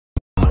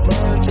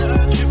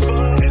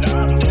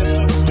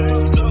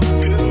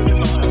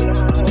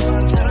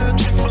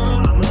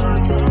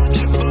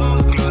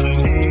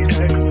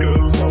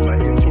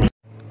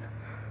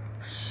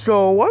So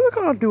what are we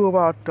gonna do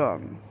about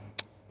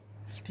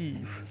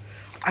Steve?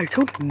 I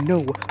don't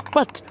know,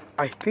 but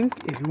I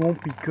think it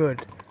won't be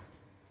good.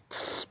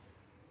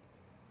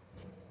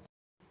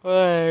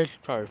 It's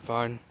probably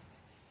fine.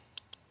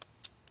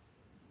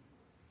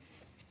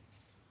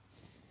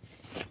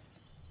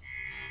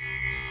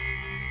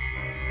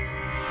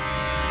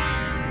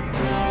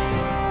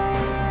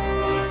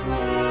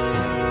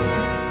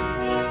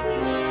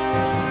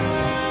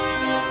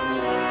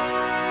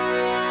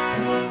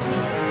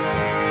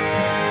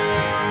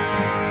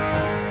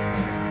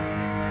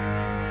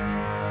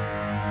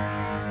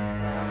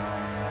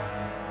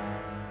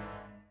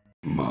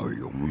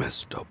 Mario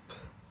messed up.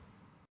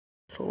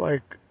 So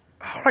like,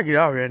 how do I get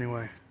out of here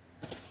anyway?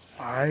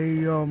 I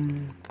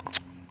don't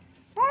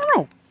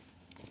know.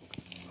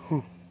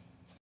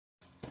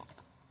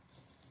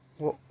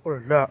 What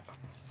is that?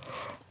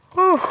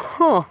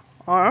 Oh,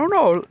 I don't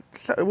know.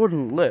 It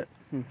wasn't lit.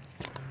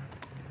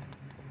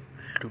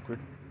 Stupid.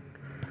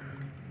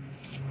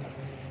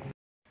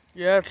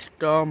 Yeah, it's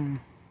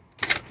dumb.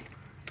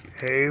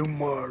 Hey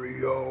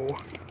Mario.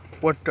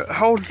 What the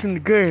hell is in the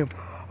game?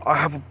 I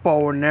have a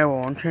bow and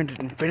arrow and change it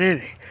to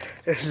infinity.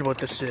 This is what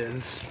this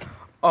is.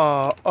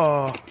 Hey,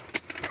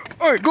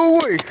 go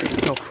away!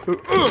 No.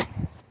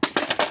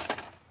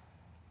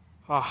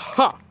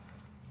 Aha!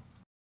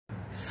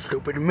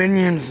 Stupid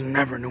minions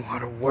never knew how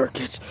to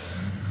work it.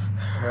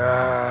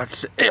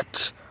 That's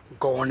it. I'm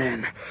going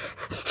in.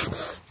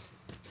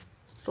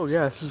 So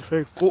yeah, this is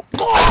very cool.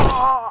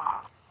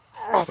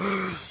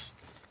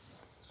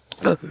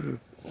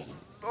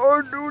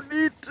 I do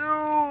need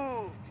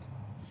to.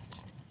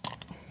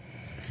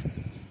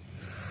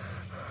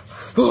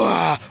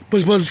 Buzz,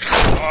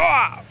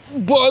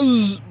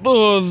 buzz,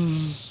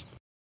 buzz.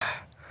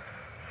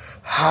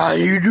 How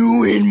you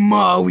doing,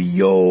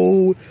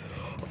 Mario?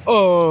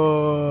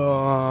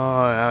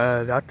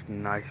 That's a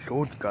nice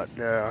sword you got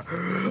there.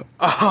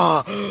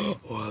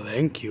 Well,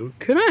 thank you.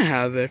 Can I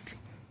have it?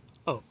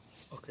 Oh,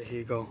 okay, here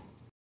you go.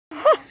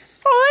 Oh,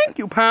 thank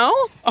you,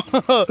 pal.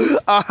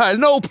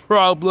 No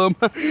problem.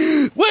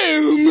 Wait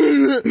a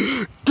minute!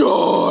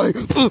 Die!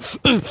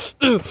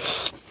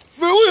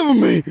 Believe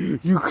me,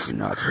 you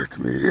cannot hurt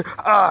me.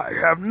 I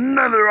have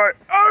netherite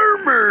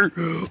armor.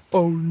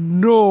 Oh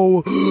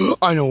no,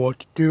 I know what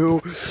to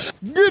do.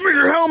 Give me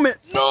your helmet.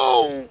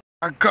 No,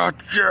 I got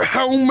your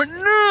helmet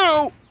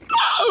now.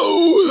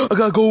 Oh, I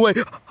gotta go away.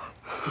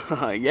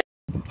 Yeah.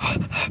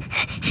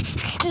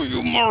 Screw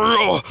you,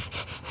 Mario.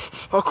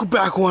 I'll come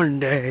back one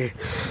day.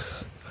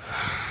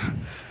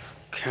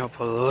 Can't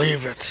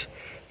believe it.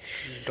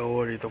 It's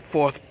already the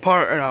 4th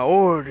part and I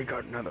already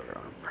got another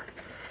armor.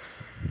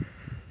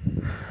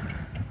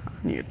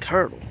 I need a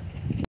turtle.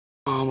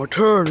 I'm a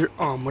turtle,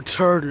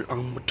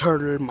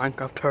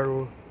 Minecraft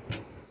turtle.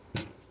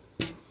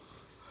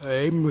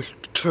 Hey,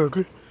 Mr.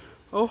 Turtle.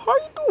 Oh, how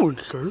you doing,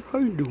 sir? How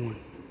you doing?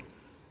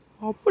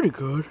 Oh, pretty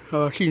good.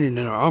 She needs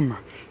another armor.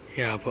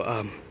 Yeah, but,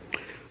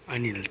 I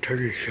need a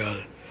turtle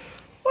shell.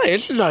 Wait,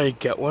 this is how you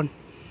get one.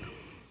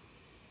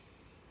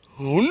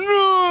 Oh,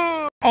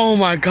 no! Oh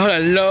my god, I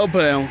love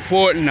playing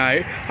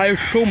Fortnite. I have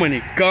so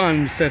many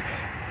guns that...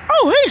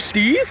 Oh, hey,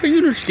 Steve, are you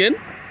in the skin?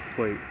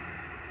 Wait.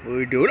 What are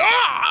we doing?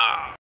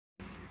 Ah!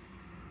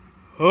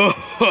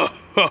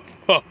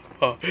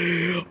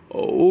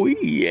 Oh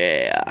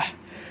yeah.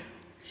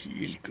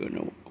 He's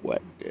gonna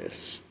regret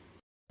this.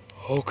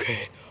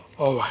 Okay.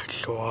 Alright,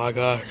 so all I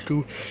gotta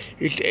do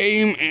is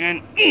aim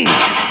and...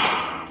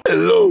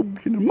 Hello,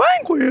 in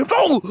Minecraft.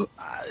 Oh!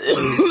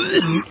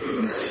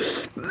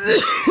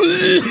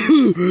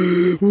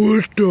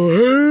 What the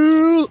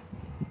hell?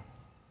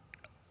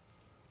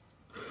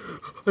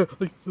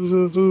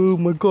 Oh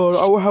my god,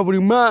 I don't have any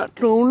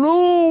mats, oh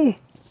no!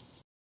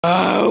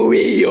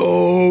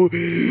 Mario!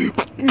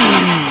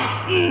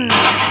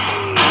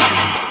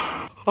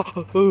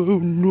 Oh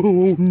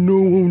no,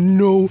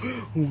 no,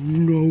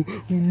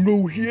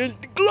 no, he has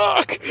the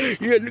Glock!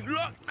 He has the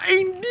Glock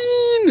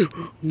 19!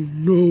 Oh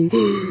no!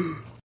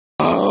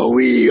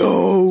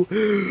 Mario!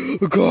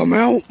 Come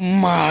out,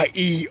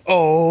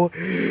 Mario!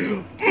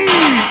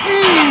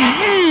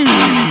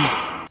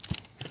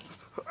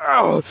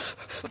 Ow!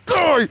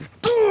 Die!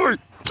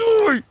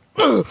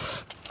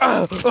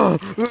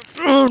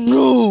 Oh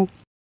no!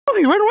 Oh,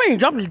 he ran away and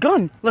dropped his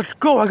gun. Let's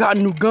go, I got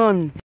a new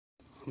gun.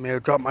 I may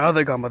have dropped my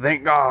other gun, but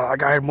thank God I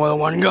got more than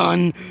one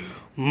gun.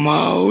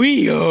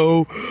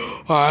 Mario,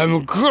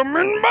 I'm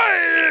coming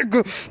back!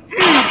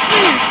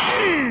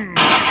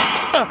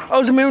 I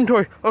was in my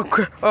inventory.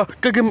 Okay,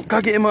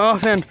 gotta get in my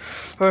offhand.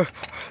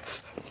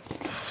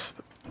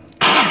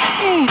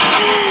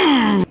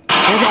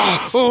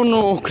 Oh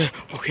no, okay.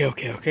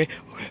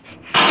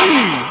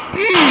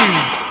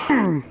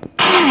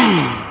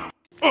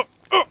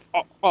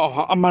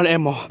 Oh, I'm out of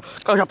ammo.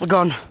 Gotta drop the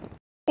gun.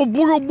 Oh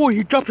boy,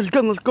 he dropped his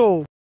gun, let's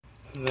go.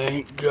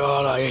 Thank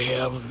God I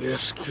have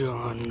this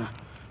gun.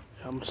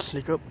 I'm gonna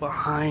sneak up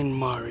behind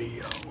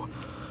Mario.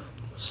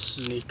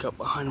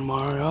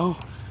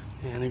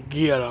 And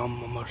get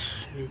him. I'm gonna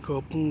sneak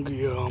up and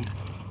get him.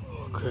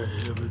 Okay,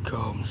 here we go.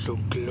 I'm so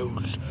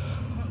close.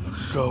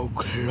 So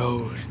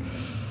close.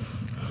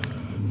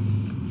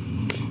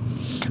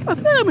 I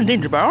think I'm in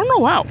danger, but I don't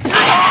know how.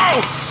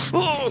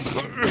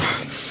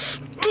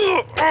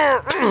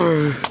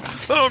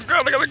 Oh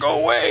God, I gotta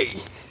go away.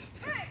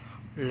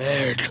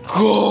 Let's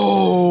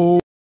go.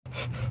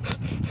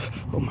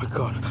 Oh my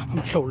God,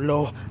 I'm so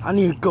low. I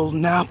need a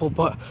golden apple,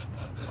 but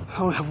I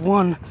only have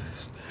one.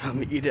 Let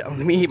me eat it. Let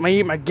me eat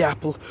my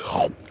gapple.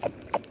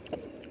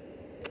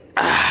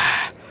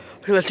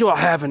 Okay, let's see what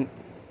I haven't.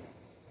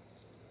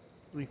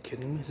 Are you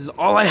kidding me? This is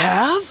all I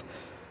have?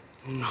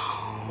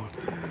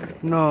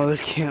 No,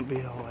 this can't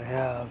be all I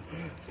have.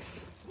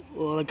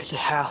 Well, I guess it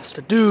has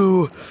to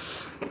do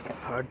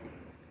a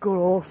good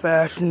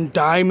old-fashioned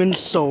diamond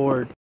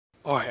sword.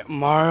 Alright,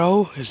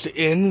 Mario is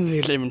in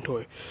his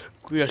inventory.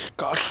 We just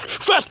got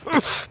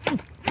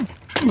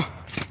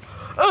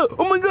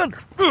oh my God!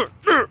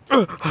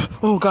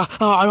 Oh God!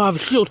 Oh, I don't have a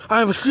shield. I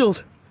have a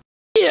shield.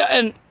 Yeah,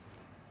 and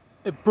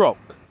it broke.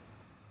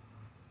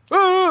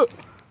 Why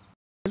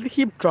do you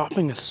keep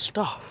dropping his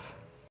stuff?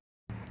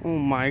 Oh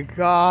my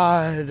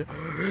God!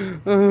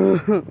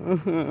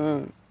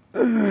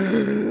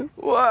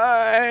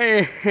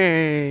 Why?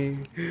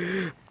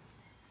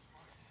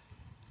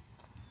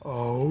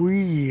 Oh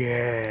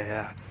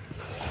yeah!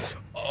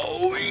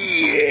 Oh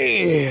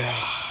yeah!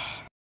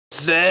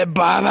 Say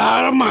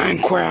bye-bye to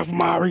Minecraft,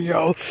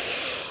 Mario.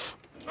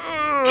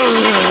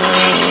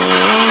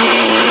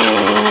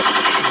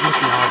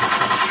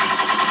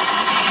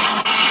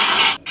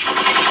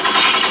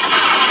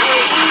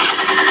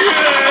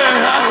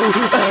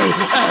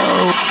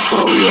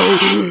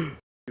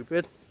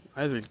 Stupid.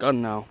 I have a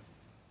gun now.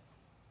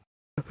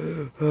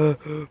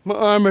 My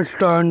arm is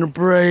starting to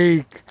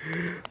break.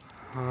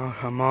 Oh,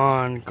 come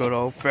on, good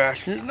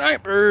old-fashioned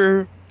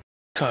sniper.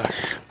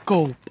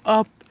 Scope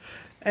up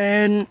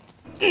and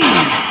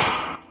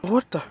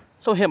what the?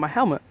 Someone hit my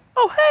helmet.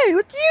 Oh hey,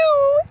 it's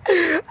you!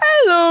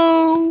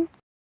 Hello!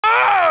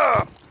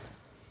 Ah!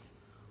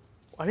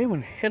 I didn't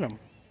even hit him.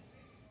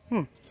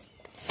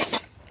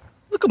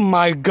 Look at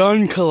my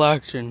gun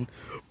collection.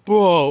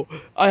 Bro,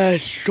 I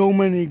have so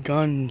many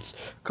guns.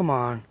 Come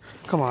on.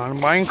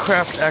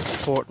 Minecraft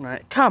X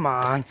Fortnite. Come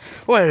on.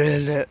 What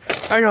is it?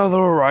 I know the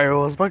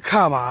rivals, but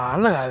come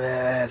on. Look at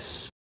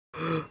this.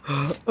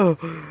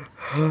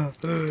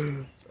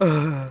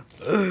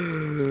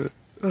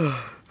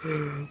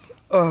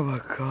 Oh my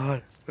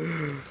God.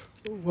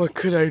 What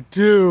could I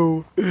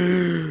do?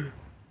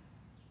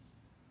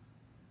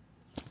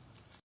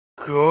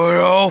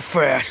 Good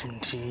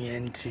old-fashioned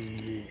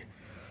TNT.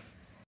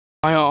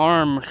 My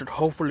arm should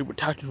hopefully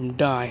protect me from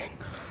dying.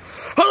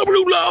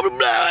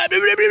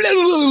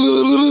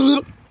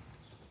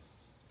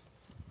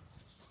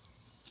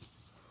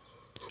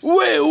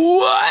 Wait,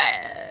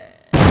 what?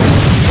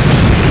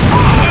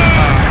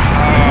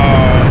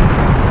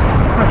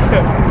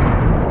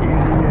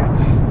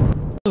 Idiots.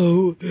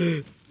 Oh,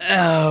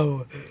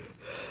 ow.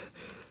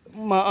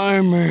 My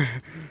armor.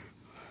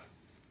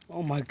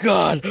 Oh my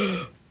God.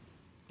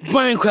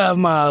 Minecraft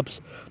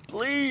mobs.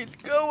 Please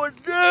go and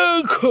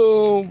take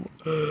them.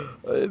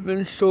 I'm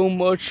in so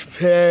much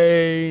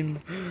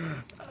pain.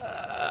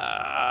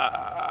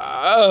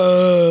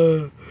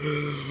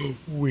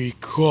 We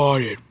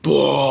got it,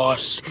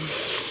 boss.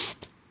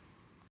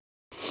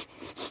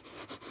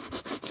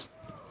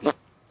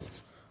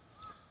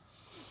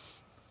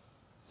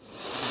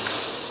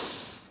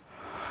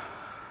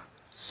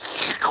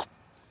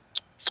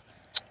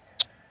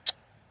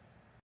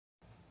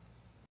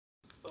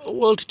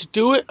 Well, did you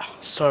do it?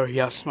 Sorry,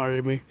 you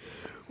outsmarted me.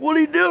 What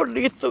did he do?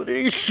 Did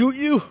he shoot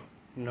you?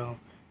 No,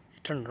 he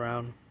turned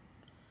around.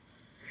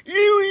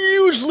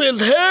 You useless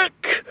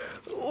heck!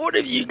 What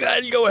if you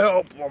guys go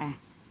help him?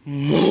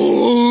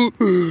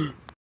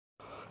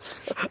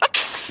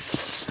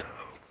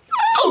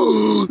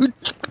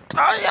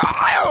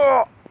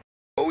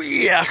 Oh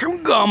yeah,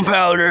 some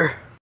gunpowder.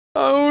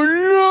 Oh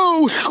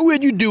no,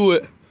 Squid, you do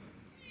it.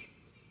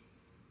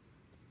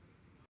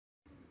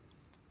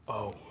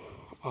 Oh,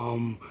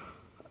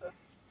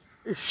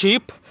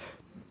 sheep?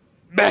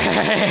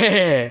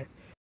 Bah.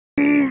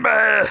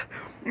 Bah.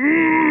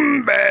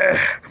 Bah.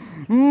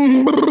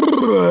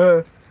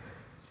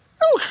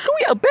 Oh,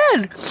 sweet, a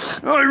bed.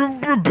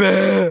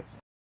 Bah.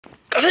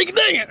 Dang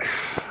it.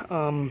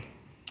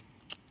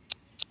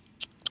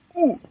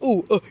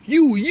 You.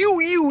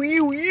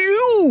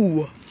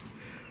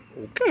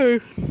 Okay.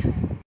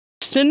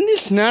 Cindy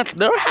snatched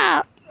their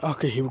hat.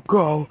 Okay, here we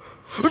go.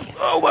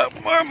 Oh,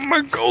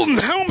 my golden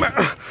helmet.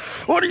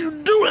 What are you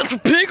doing? That's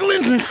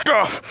piglins and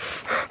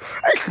stuff.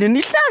 I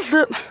Cindy snatched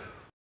it. What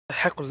the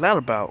heck was that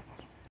about?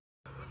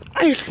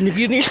 I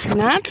sneakily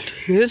snatched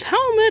his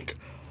helmet.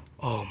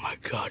 Oh my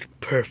God,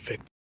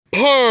 perfect.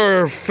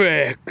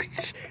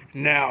 Perfect.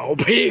 Now,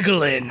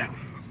 piglin.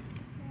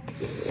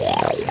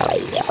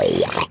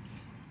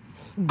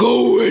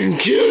 Go and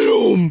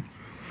kill him.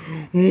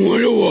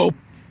 What up?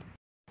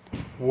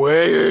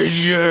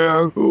 Where's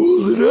your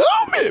golden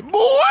helmet,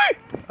 boy?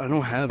 I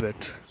don't have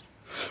it.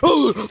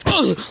 Oh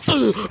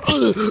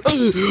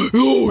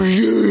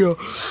yeah.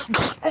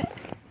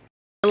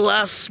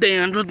 Last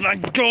stand with my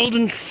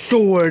golden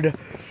sword.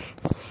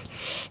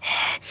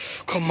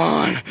 Come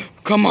on,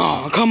 come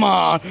on, come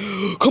on,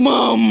 come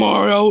on,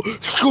 Mario,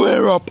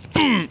 square up.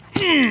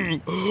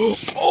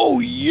 Oh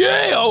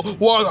yeah,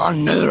 well, I got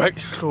another right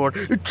sword.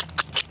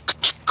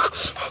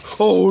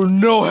 Oh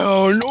no,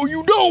 hell no,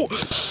 you don't.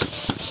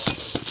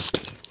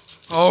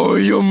 Oh,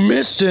 you're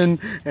missing,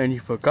 and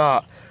you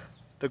forgot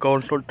the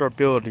golden sword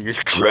ability is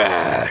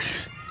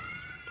trash.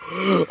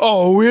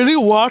 Oh really?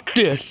 Watch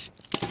this.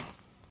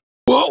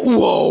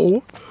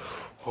 Whoa!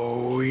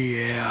 Oh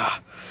yeah.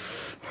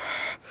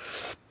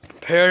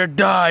 Prepare to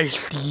die,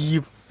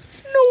 Steve.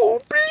 No,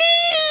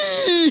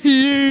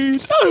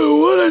 please! I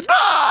don't want to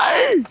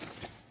die!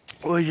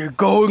 Well, you're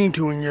going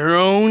to in your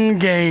own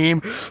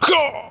game.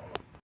 Oh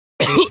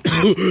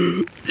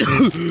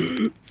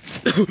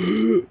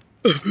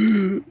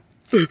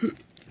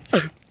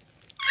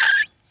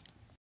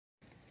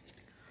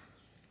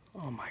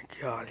my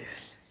God,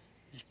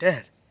 he's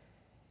dead.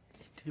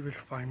 Steve is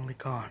finally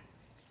gone.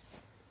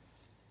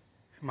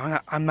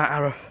 I'm not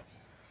out of...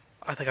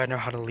 I think I know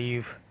how to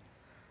leave.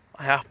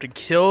 I have to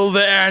kill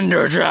the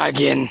Ender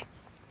Dragon.